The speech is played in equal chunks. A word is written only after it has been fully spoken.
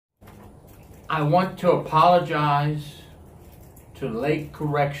I want to apologize to Lake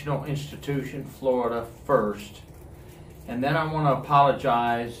Correctional Institution, Florida first, and then I want to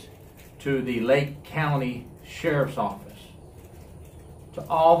apologize to the Lake County Sheriff's Office, to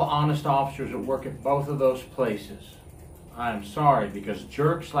all the honest officers that work at both of those places. I'm sorry, because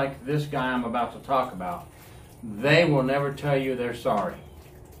jerks like this guy I'm about to talk about, they will never tell you they're sorry.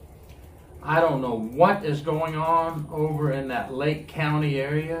 I don't know what is going on over in that Lake County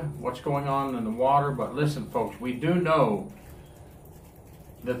area, what's going on in the water, but listen folks, we do know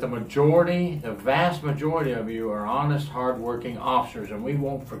that the vast majority of you are honest, hard-working officers, and we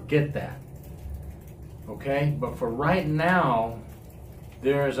won't forget that. Okay? But for right now,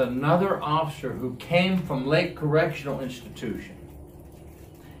 there is another officer who came from Lake Correctional Institution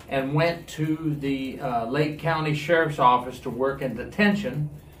and went to the Lake County Sheriff's Office to work in detention,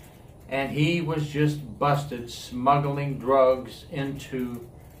 and he was just busted smuggling drugs into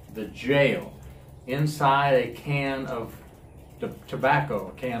the jail inside a can of tobacco,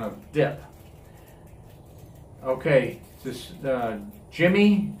 a can of dip. Okay, this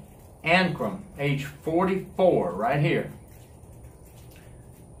Jimmy Ancrum, age 44, right here,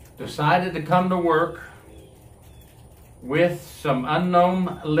 decided to come to work with some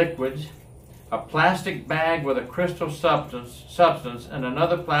unknown liquids, a plastic bag with a crystal substance, and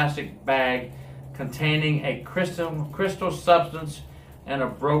another plastic bag containing a crystal substance and a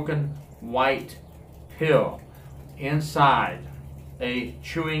broken white pill inside a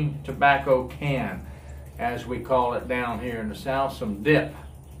chewing tobacco can, as we call it down here in the South, some dip.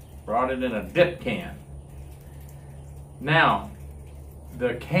 Brought it in a dip can. Now,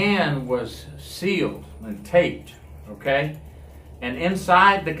 the can was sealed and taped, okay? And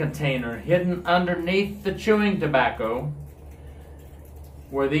inside the container, hidden underneath the chewing tobacco,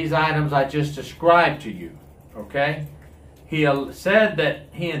 were these items I just described to you, okay? He said that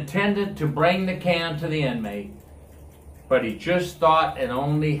he intended to bring the can to the inmate, but he just thought it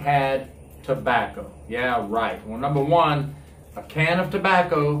only had tobacco. Yeah, right. Well, number one, a can of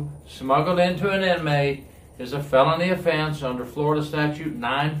tobacco smuggled into an inmate is a felony offense under Florida Statute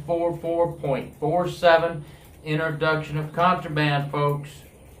 944.47, introduction of contraband, folks.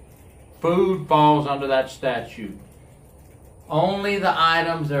 Food falls under that statute. Only the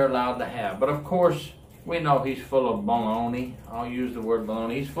items they're allowed to have. But of course, we know he's full of baloney. I'll use the word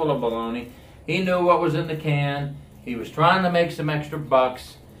baloney. He's full of baloney. He knew what was in the can. He was trying to make some extra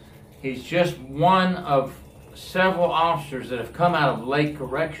bucks. He's just one of several officers that have come out of Lake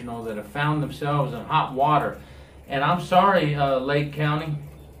Correctional that have found themselves in hot water. And I'm sorry, Lake County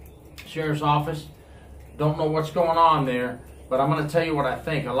Sheriff's Office, don't know what's going on there, but I'm going to tell you what I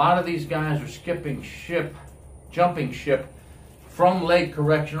think. A lot of these guys are jumping ship from Lake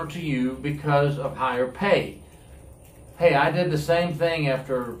Correctional to you because of higher pay. Hey, I did the same thing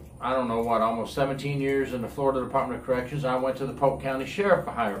after, I don't know what, almost 17 years in the Florida Department of Corrections. I went to the Polk County Sheriff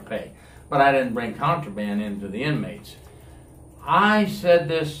for higher pay, but I didn't bring contraband into the inmates. I said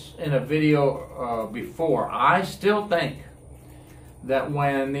this in a video before. I still think that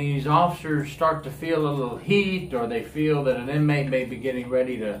when these officers start to feel a little heat, or they feel that an inmate may be getting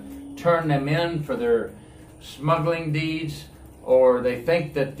ready to turn them in for their smuggling deeds, or they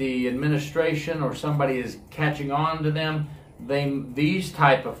think that the administration or somebody is catching on to them, these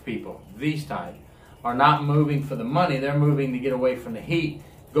type of people, are not moving for the money. They're moving to get away from the heat,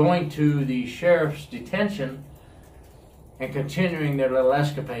 going to the sheriff's detention and continuing their little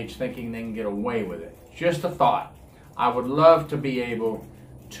escapades thinking they can get away with it. Just a thought. I would love to be able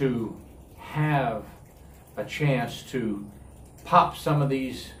to have a chance to pop some of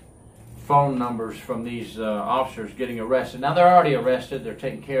these phone numbers from these officers getting arrested. Now, they're already arrested. They're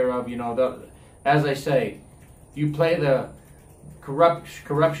taken care of. You know, as they say, you play the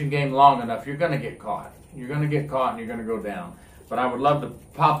corruption game long enough, you're going to get caught. You're going to get caught and you're going to go down. But I would love to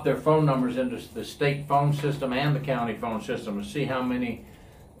pop their phone numbers into the state phone system and the county phone system and see how many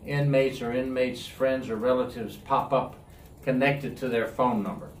inmates or inmates' friends or relatives pop up connected to their phone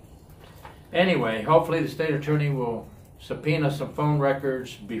number. Anyway, hopefully the state attorney will subpoena some phone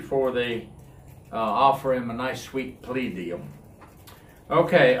records before they offer him a nice sweet plea deal.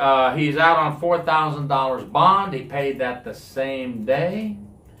 Okay, he's out on $4,000 bond. He paid that the same day.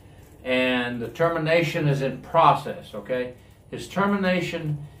 And the termination is in process, okay? His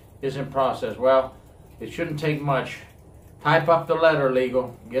termination is in process. Well, it shouldn't take much. Type up the letter,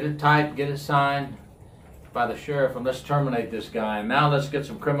 legal. Get it typed, get it signed by the sheriff, and let's terminate this guy. And now let's get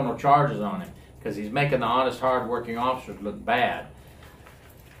some criminal charges on him, because he's making the honest, hard-working officers look bad.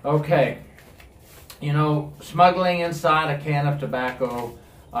 Okay. You know, smuggling inside a can of tobacco.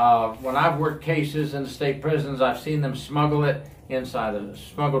 When I've worked cases in the state prisons, I've seen them smuggle it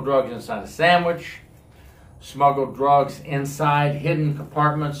smuggled drugs inside a sandwich, smuggled drugs inside hidden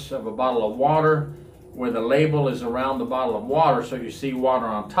compartments of a bottle of water where the label is around the bottle of water, so you see water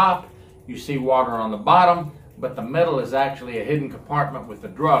on top, you see water on the bottom, but the middle is actually a hidden compartment with the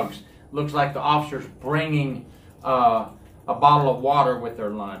drugs. Looks like the officer's bringing a bottle of water with their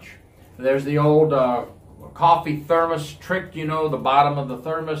lunch. There's the old coffee thermos trick, you know, the bottom of the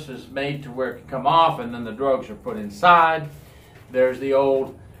thermos is made to where it can come off and then the drugs are put inside. There's the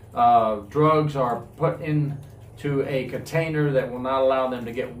old drugs are put into a container that will not allow them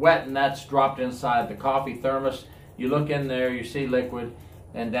to get wet, and that's dropped inside the coffee thermos. You look in there, you see liquid,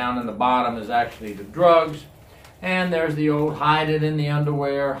 and down in the bottom is actually the drugs. And there's the old hide it in the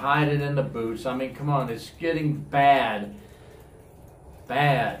underwear, hide it in the boots. I mean, come on, it's getting bad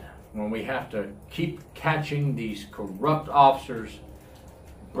when we have to keep catching these corrupt officers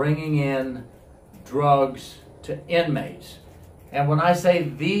bringing in drugs to inmates. And when I say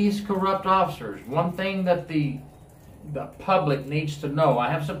these corrupt officers, one thing that the public needs to know, I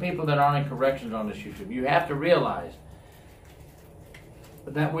have some people that aren't in corrections on this YouTube. You have to realize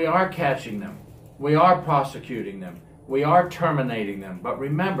that we are catching them. We are prosecuting them. We are terminating them. But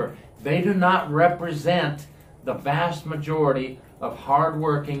remember, they do not represent the vast majority of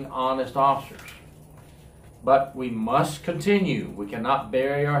hardworking, honest officers. But we must continue. We cannot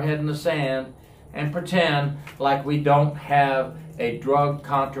bury our head in the sand and pretend like we don't have a drug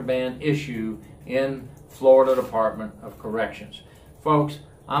contraband issue in Florida Department of Corrections. Folks,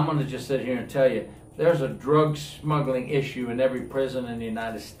 I'm going to just sit here and tell you, there's a drug smuggling issue in every prison in the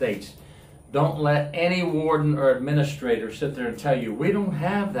United States. Don't let any warden or administrator sit there and tell you, we don't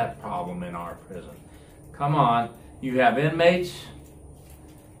have that problem in our prison. Come on, you have inmates,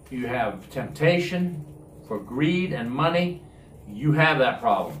 you have temptation for greed and money, you have that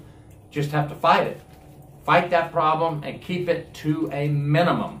problem. Just have to fight it. Fight that problem and keep it to a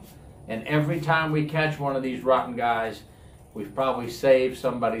minimum. And every time we catch one of these rotten guys, we've probably saved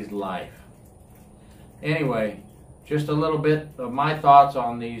somebody's life. Anyway, just a little bit of my thoughts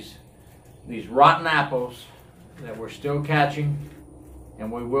on these rotten apples that we're still catching,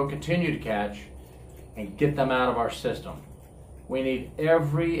 and we will continue to catch, and get them out of our system. We need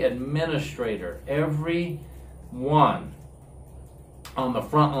every administrator, every one on the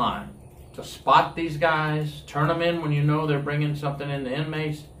front line to spot these guys, turn them in when you know they're bringing something in to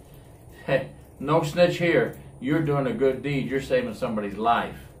inmates. Hey, no snitch here. You're doing a good deed. You're saving somebody's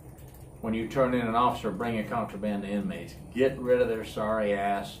life when you turn in an officer bringing contraband to inmates. Get rid of their sorry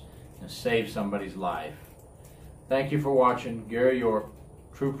ass and save somebody's life. Thank you for watching. Gary York,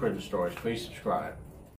 True Prison Stories. Please subscribe.